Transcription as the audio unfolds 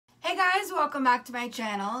guys, welcome back to my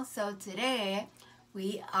channel. So today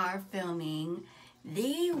we are filming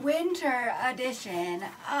the winter edition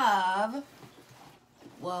of,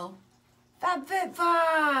 well,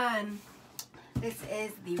 FabFitFun. This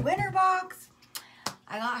is the winter box.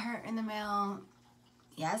 I got her in the mail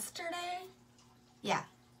yesterday. Yeah,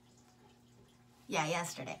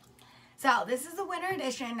 yesterday. So this is the winter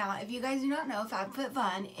edition. Now, if you guys do not know,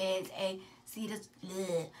 FabFitFun is a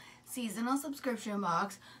seasonal subscription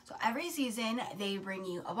box. So every season they bring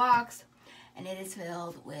you a box and it is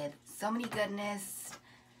filled with so many goodness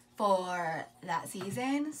for that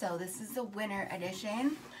season. So this is the winter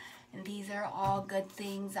edition and these are all good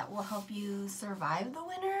things that will help you survive the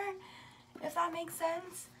winter, if that makes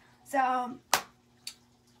sense. So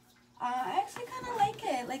I actually kind of like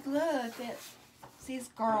it. Like, look, it's these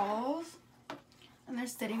girls and they're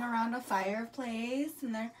sitting around a fireplace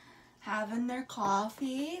and they're having their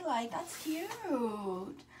coffee. Like, that's cute.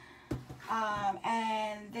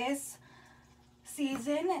 And this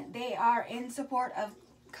season they are in support of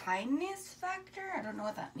kindness factor. I don't know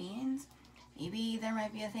what that means. Maybe there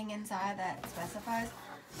might be a thing inside that specifies.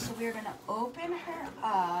 So we're gonna open her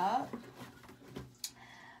up.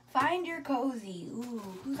 Find your cozy. Ooh,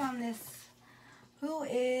 who's on this? Who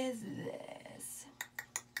is this?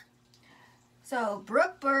 So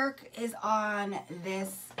Brooke Burke is on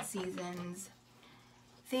this season's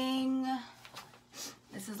thing.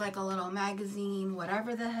 This is like a little magazine,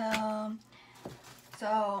 whatever the hell.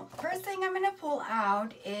 So first thing I'm gonna pull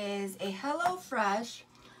out is a HelloFresh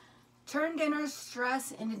Turn Dinner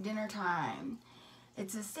Stress into Dinner Time.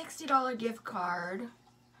 It's a $60 gift card.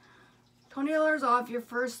 $20 off your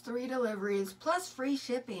first 3 deliveries plus free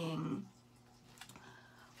shipping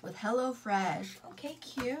with HelloFresh. Okay,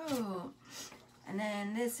 cute. And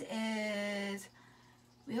then this is,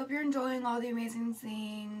 we hope you're enjoying all the amazing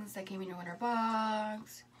things that came in your winter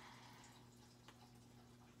box.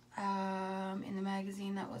 In the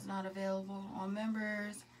magazine that was not available to all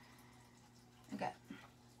members. Okay.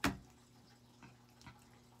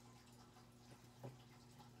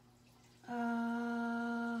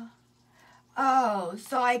 Oh,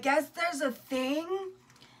 so I guess there's a thing.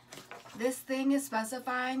 This thing is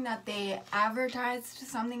specifying that they advertised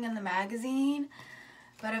something in the magazine,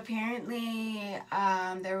 but apparently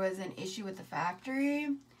there was an issue with the factory.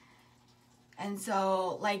 And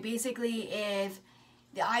so, like, basically if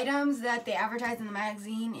the items that they advertise in the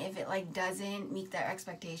magazine, if it like doesn't meet their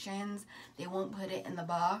expectations, they won't put it in the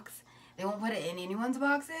box. They won't put it in anyone's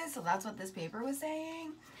boxes. So that's what this paper was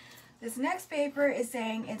saying. This next paper is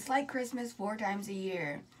saying it's like Christmas 4 times a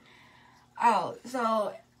year. Oh,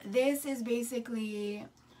 so this is basically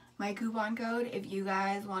my coupon code if you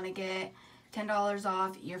guys want to get $10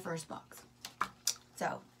 off your first box.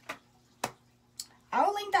 So I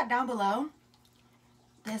will link that down below,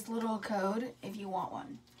 this little code, if you want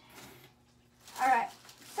one. Alright,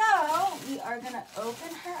 so we are going to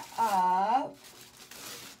open her up.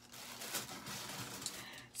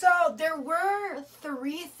 So there were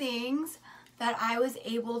 3 things that I was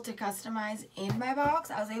able to customize in my box.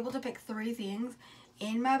 I was able to pick 3 things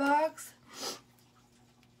in my box,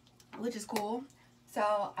 which is cool.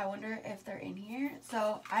 So I wonder if they're in here.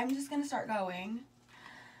 So I'm just going to start going.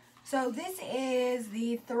 So this is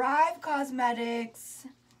the Thrive Cosmetics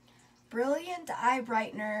Brilliant Eye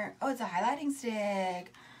Brightener. Oh, it's a highlighting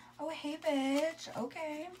stick. Oh, hey, bitch.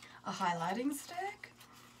 Okay. A highlighting stick.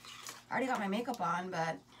 I already got my makeup on,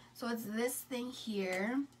 but... So it's this thing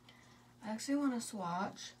here. I actually want to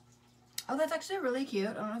swatch. Oh, that's actually really cute.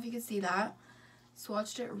 I don't know if you can see that.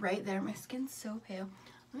 Swatched it right there. My skin's so pale.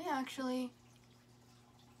 Let me actually...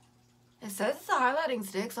 It says it's a highlighting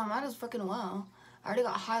stick, so I might as fucking well. I already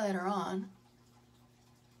got highlighter on.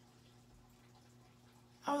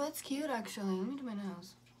 Oh, that's cute, actually. Let me do my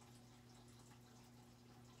nose.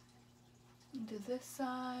 Do this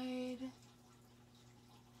side.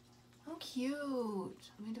 Oh, cute.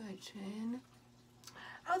 Let me do my chin.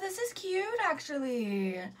 Oh, this is cute,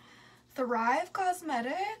 actually. Thrive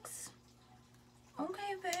Cosmetics.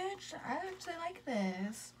 Okay, bitch. I actually like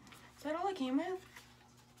this. Is that all it came with?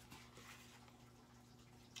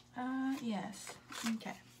 Yes.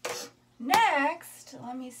 Okay. Next,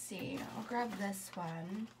 let me see. I'll grab this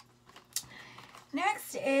one.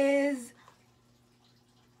 Next is...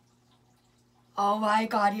 Oh my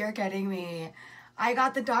god, you're kidding me. I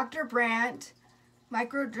got the Dr. Brandt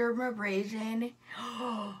Microdermabrasion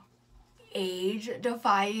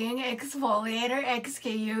Age-Defying Exfoliator.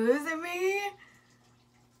 Excuse me?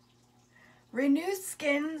 Renews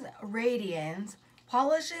skin's radiance,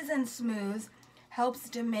 polishes and smooths, helps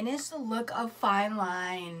diminish the look of fine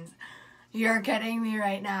lines. You're kidding me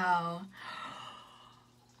right now.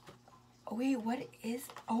 Wait, what is,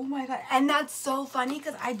 oh my god. And that's so funny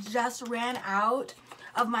because I just ran out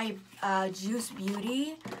of my Juice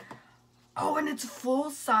Beauty. Oh, and it's full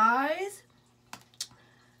size.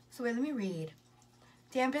 So wait, let me read.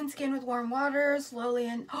 Dampen skin with warm water, slowly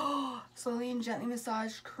and gently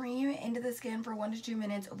massage cream into the skin for 1 to 2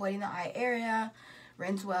 minutes, avoiding the eye area.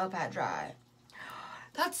 Rinse well, pat dry.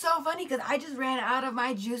 That's so funny because I just ran out of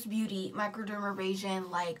my Juice Beauty microdermabrasion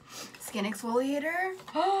like skin exfoliator.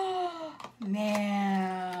 Oh,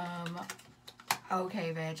 ma'am.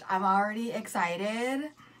 Okay, bitch. I'm already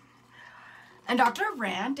excited. And Dr.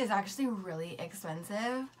 Brandt is actually really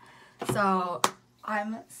expensive. So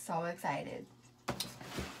I'm so excited.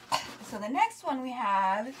 So the next one we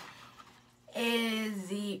have is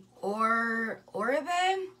the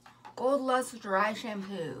Oribe Gold Lust Dry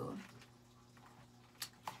Shampoo.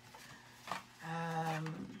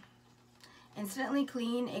 Instantly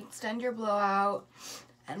clean, extend your blowout,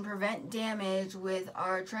 and prevent damage with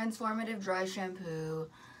our transformative dry shampoo.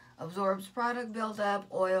 Absorbs product buildup,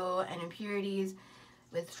 oil, and impurities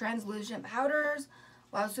with translucent powders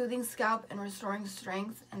while soothing scalp and restoring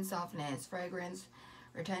strength and softness. Fragrance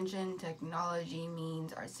retention technology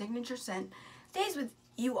means our signature scent stays with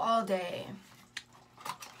you all day.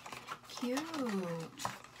 Cute.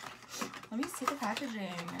 Let me see the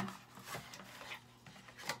packaging.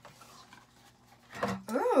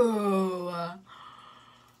 Ooh.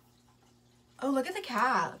 Oh, look at the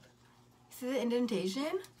cap. See the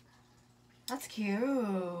indentation? That's cute.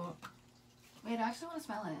 Wait, I actually want to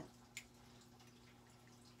smell it.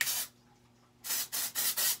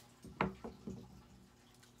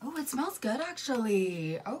 Oh, it smells good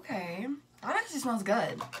actually. Okay. That actually smells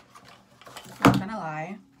good. I'm not gonna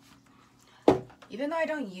lie. Even though I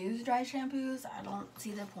don't use dry shampoos, I don't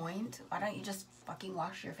see the point. Why don't you just fucking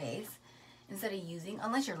wash your face instead of using,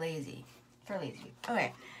 unless you're lazy. For lazy.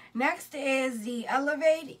 Okay. Next is the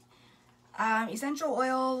Elevate essential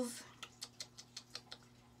oils.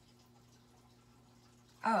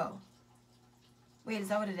 Oh. Wait, is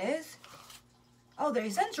that what it is? Oh, they're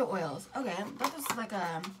essential oils. Okay. That was like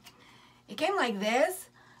a, it came like this,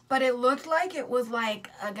 but it looked like it was like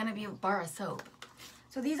gonna be a bar of soap.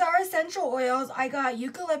 So these are essential oils. I got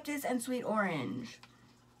eucalyptus and sweet orange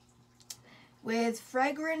with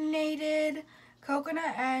fragranated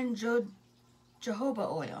coconut and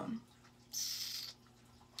jojoba oil.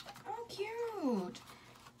 Oh, cute.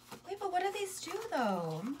 Wait, but what do these do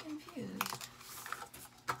though? I'm confused.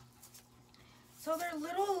 So they're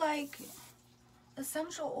little like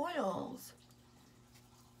essential oils.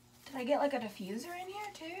 Did I get like a diffuser in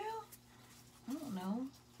here too? I don't know.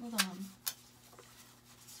 Hold on.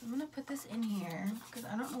 So I'm gonna put this in here because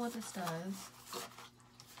I don't know what this does.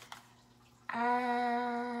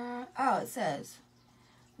 Oh, it says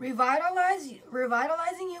revitalizing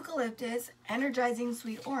eucalyptus, energizing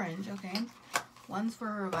sweet orange. Okay, one's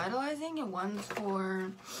for revitalizing and one's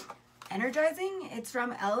for energizing. It's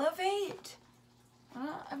from Elevate.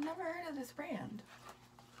 I've never heard of this brand.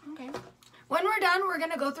 Okay. When we're done, we're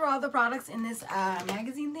gonna go through all the products in this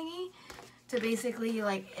magazine thingy to basically,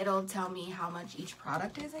 like, it'll tell me how much each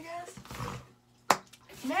product is, I guess.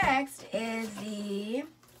 Next is the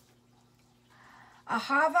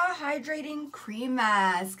Ahava Hydrating Cream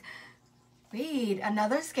Mask. Wait,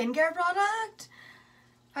 another skincare product?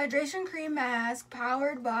 Hydration Cream Mask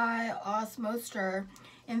powered by Osmoster.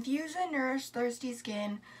 Infuse and nourish thirsty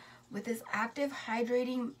skin with this active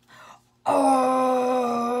hydrating...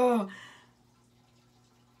 Oh!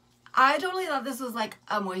 I totally thought this was like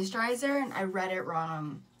a moisturizer and I read it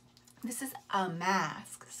wrong. This is a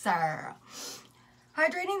mask, sir.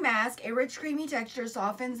 Hydrating mask, a rich creamy texture,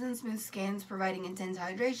 softens and smooths skins, providing intense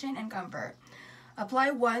hydration and comfort.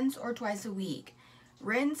 Apply once or twice a week.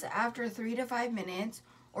 Rinse after 3 to 5 minutes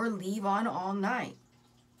or leave on all night.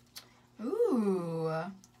 Ooh,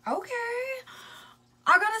 okay.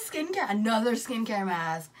 I got another skincare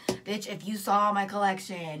mask. Bitch, if you saw my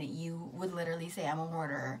collection, you would literally say I'm a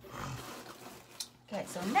hoarder. Okay,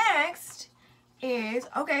 so next is,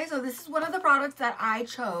 okay, so this is one of the products that I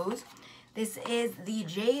chose. This is the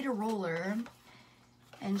Jade Roller,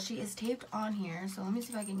 and she is taped on here. So let me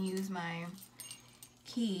see if I can use my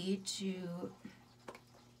key to,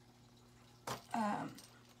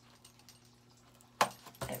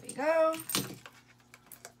 there we go.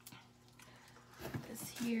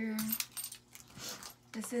 Here,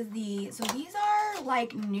 this is the, so these are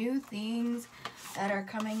like new things that are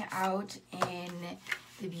coming out in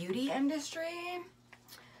the beauty industry.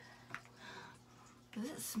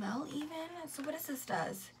 Does it smell even? So what does this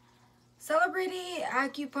does? Celebrity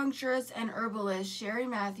acupuncturist and herbalist Sherry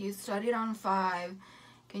Matthews studied on 5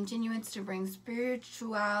 continuance to bring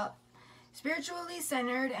spiritually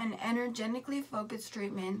centered and energetically focused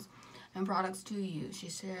treatments and products to use. She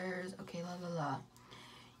shares, okay, la la la.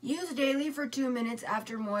 Use daily for 2 minutes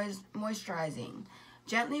after moisturizing.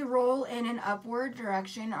 Gently roll in an upward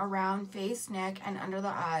direction around face, neck, and under the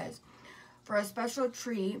eyes. For a special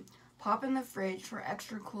treat, pop in the fridge for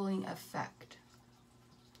extra cooling effect.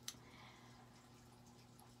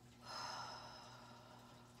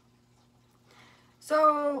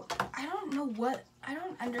 So, I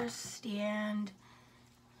don't understand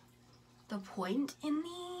the point in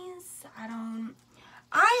these.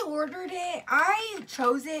 I ordered it. I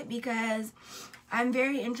chose it because I'm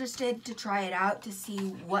very interested to try it out to see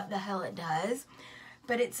what the hell it does.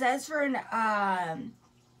 But it says for a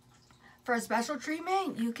special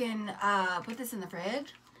treatment, you can put this in the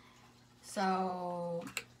fridge. So,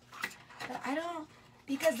 but I don't,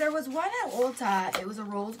 because there was one at Ulta. It was a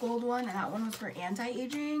rose gold one, and that one was for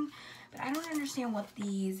anti-aging. But I don't understand what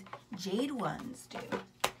these jade ones do.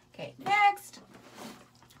 Okay, next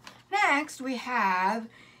we have,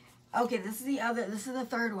 okay, this is the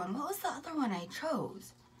third one. What was the other one I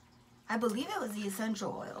chose? I believe it was the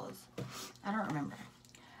essential oils. I don't remember.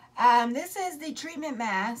 This is the treatment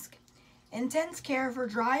mask. Intense care for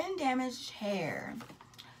dry and damaged hair.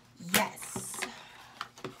 Yes.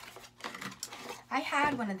 I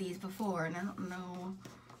had one of these before, and I don't know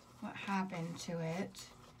what happened to it.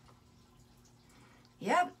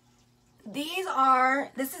 Yep. This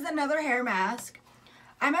is another hair mask.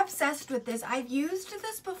 I'm obsessed with this. I've used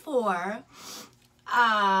this before.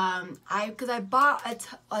 Because I bought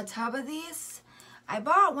a tub of these. I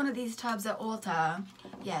bought one of these tubs at Ulta.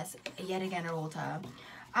 Yes, yet again at Ulta.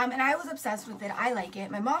 And I was obsessed with it. I like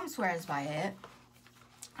it. My mom swears by it.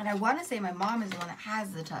 And I want to say my mom is the one that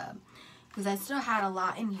has the tub, because I still had a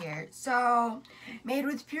lot in here. So, made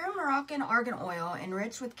with pure Moroccan argan oil,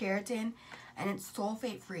 enriched with keratin, and it's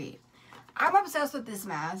sulfate free. I'm obsessed with this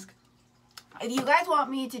mask. If you guys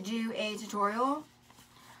want me to do a tutorial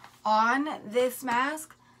on this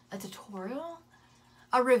mask,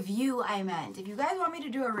 a review I meant. If you guys want me to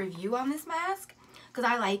do a review on this mask, because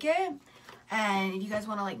I like it, and if you guys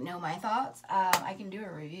want to like know my thoughts, I can do a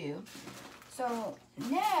review. So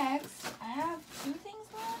next, I have 2 things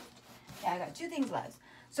left. Yeah, I got 2 things left.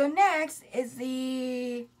 So next is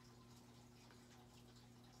the,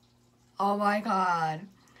 oh my god.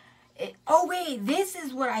 Oh wait, this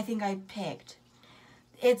is what I think I picked.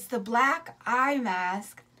 It's the black eye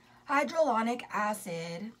mask, hyaluronic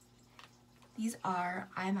acid. These are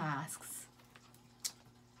eye masks.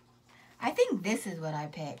 I think this is what I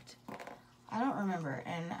picked. I don't remember,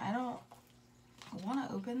 and I want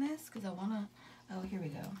to open this because I want to, oh, here we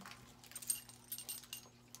go.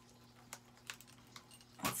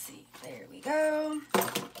 Let's see, there we go.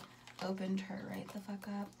 Opened her right the fuck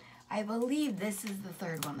up. I believe this is the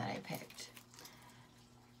third one that I picked.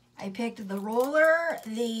 I picked the roller,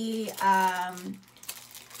 the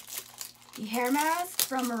hair mask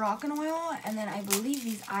from Moroccan oil, and then I believe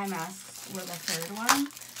these eye masks were the third one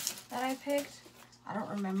that I picked. I don't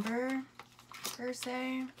remember per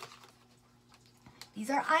se. These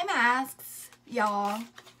are eye masks, y'all.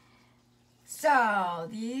 So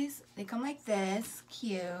these, they come like this,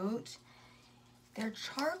 cute. They're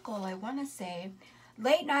charcoal, I want to say.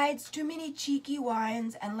 Late nights, too many cheeky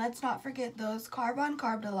wines, and let's not forget those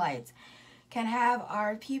carb-on-carb delights can have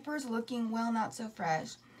our peepers looking well not so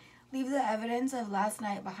fresh. Leave the evidence of last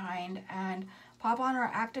night behind and pop on our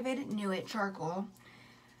activated Nuit charcoal.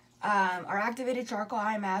 Our activated charcoal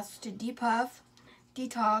eye masks to depuff,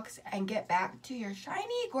 detox, and get back to your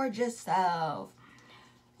shiny, gorgeous self.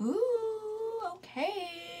 Ooh, okay.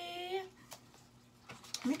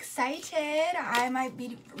 I'm excited. I might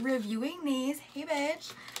be reviewing these. Hey,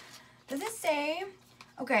 bitch. Does it say?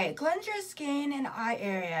 Okay, cleanse your skin and eye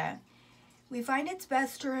area. We find it's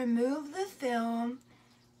best to remove the film,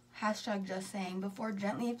 hashtag just saying, before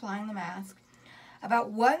gently applying the mask.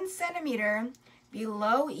 About 1 centimeter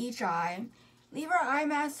below each eye. Leave our eye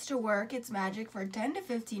mask to work its magic for 10 to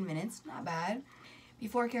 15 minutes, not bad,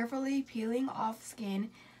 before carefully peeling off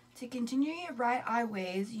skin. To continue your bright eye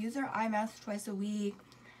waves, use our eye mask twice a week.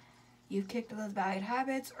 You've kicked those bad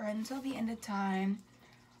habits, or until the end of time,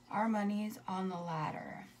 our money's on the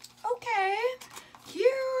ladder. Okay,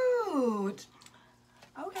 cute.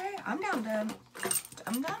 Okay, I'm down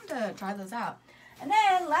to try those out. And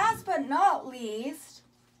then, last but not least,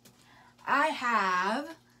 I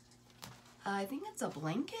have, I think it's a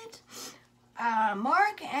blanket.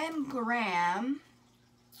 Mark and Graham.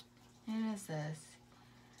 What is this?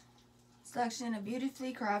 Selection of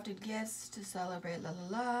beautifully crafted gifts to celebrate, la la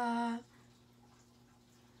la.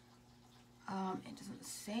 It doesn't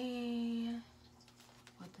say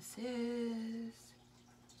what the is...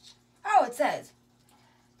 Oh, it says,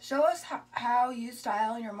 show us how you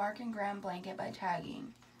style your Mark and Graham blanket by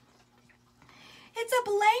tagging. It's a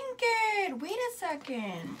blanket! Wait a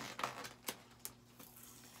second.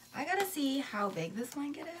 I gotta see how big this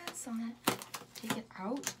blanket is. So I'm gonna take it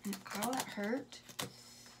out. And ow, that hurt.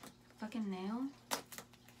 Fucking nail.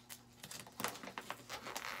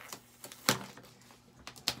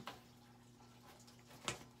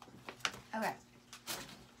 Okay.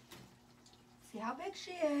 See how big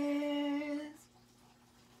she is.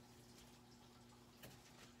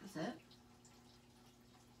 Is it?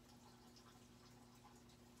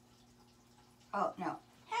 Oh, no.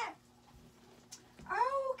 Hey.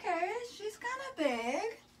 Oh, okay. She's kind of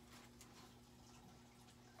big.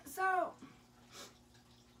 So,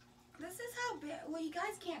 this is how big. Well, you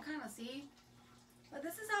guys can't kind of see. But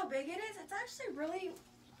this is how big it is. It's actually really,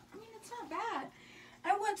 I mean, it's not bad.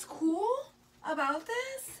 And what's cool about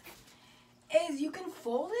this is you can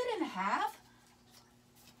fold it in half.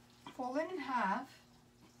 Fold it in half.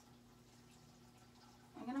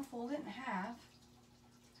 I'm going to fold it in half.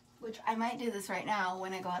 Which I might do this right now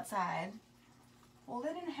when I go outside. Fold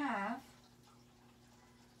it in half.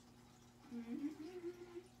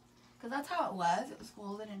 Because that's how it was. It was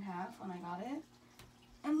folded in half when I got it.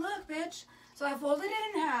 And look, bitch. So I folded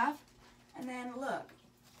it in half. And then look.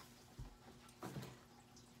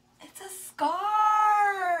 It's a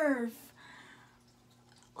scarf.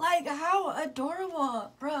 Like, how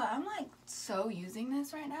adorable. Bruh, I'm like so using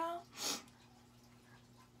this right now.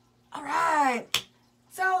 Alright.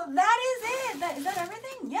 So that is it. Is that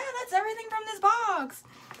everything? Yeah, that's everything from this box.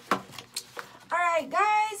 Alright,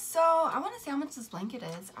 guys. So I want to see how much this blanket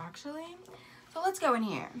is, actually. So let's go in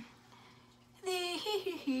here.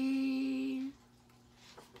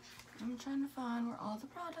 I'm trying to find where all the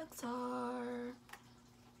products are.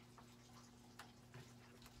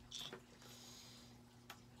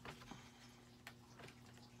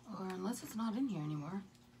 Or unless it's not in here anymore.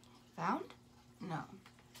 Found? No.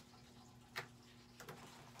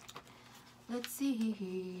 Let's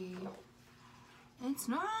see. It's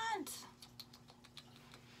not.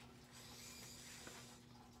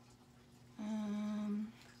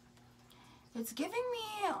 It's giving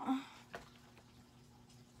me.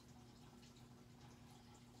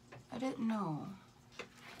 I didn't know.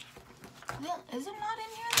 Is it not in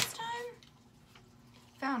here this time?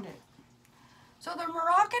 Found it. So the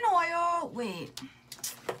Moroccan oil. Wait.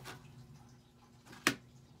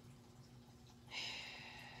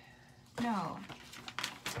 No.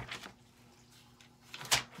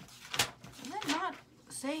 Does it not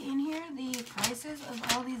say in here the prices of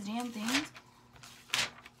all these damn things?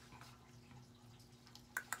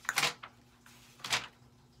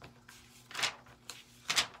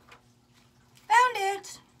 Found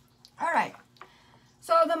it! Alright.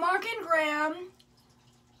 So the Mark and Graham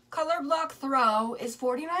Color Block Throw is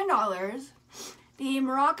 $49. The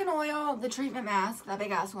Moroccan Oil, the treatment mask, that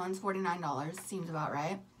big ass one's $49. Seems about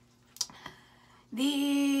right.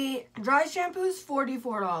 The dry shampoo is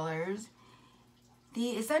 $44. The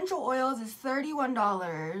essential oils is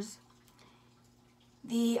 $31.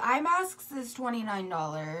 The eye masks is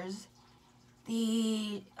 $29.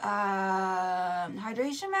 The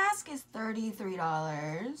hydration mask is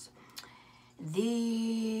 $33.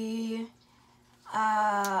 The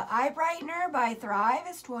eye brightener by Thrive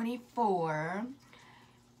is $24.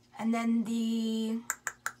 And then the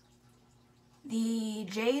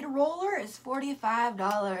jade roller is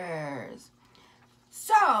 $45.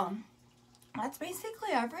 So, that's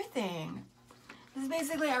basically everything. This is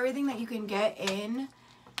basically everything that you can get in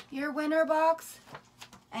your winter box.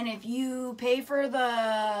 And if you pay for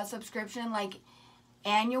the subscription like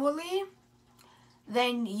annually,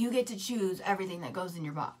 then you get to choose everything that goes in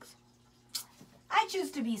your box. I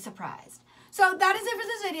choose to be surprised. So that is it for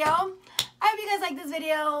this video. I hope you guys like this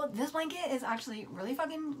video. This blanket is actually really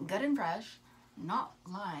fucking good and fresh. Not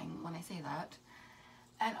lying when I say that.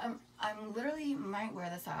 And I'm literally might wear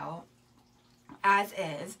this out as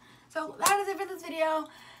is. So that is it for this video.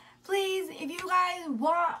 Please, if you guys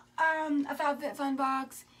want a FabFitFun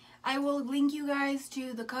box, I will link you guys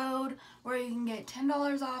to the code where you can get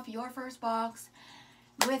 $10 off your first box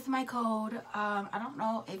with my code. I don't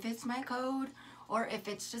know if it's my code or if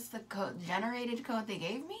it's just the generated code they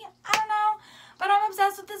gave me. I don't know. But I'm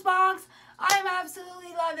obsessed with this box. I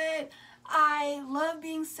absolutely love it. I love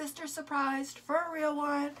being sister surprised for a real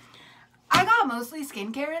one. I got mostly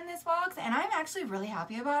skincare in this box, and I'm actually really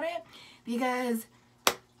happy about it because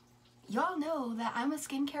y'all know that I'm a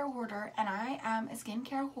skincare hoarder, and I am a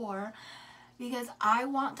skincare whore because I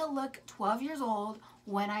want to look 12 years old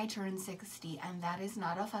when I turn 60, and that is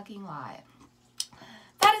not a fucking lie.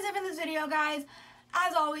 That is it video, guys.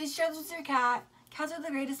 As always, share this with your cat. Cats are the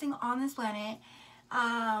greatest thing on this planet.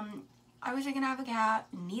 I wish I could have a cat.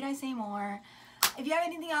 Need I say more? If you have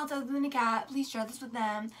anything else other than a cat, please share this with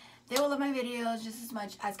them. They will love my videos just as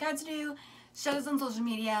much as cats do. Share this on social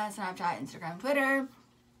media, Snapchat, Instagram, Twitter.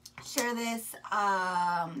 Share this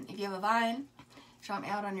if you have a Vine. Shout me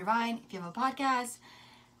out on your Vine. If you have a podcast,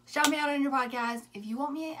 shout me out on your podcast. If you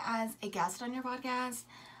want me as a guest on your podcast,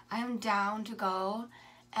 I am down to go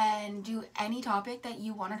and do any topic that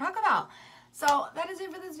you want to talk about. So that is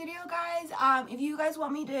it for this video, guys. If you guys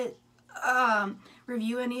want me to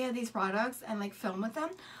review any of these products and like film with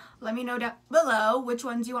them, let me know down below which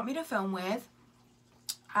ones you want me to film with.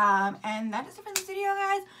 And that is it for this video,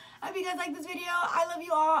 guys. I hope you guys like this video. I love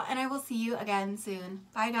you all, and I will see you again soon.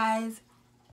 Bye, guys.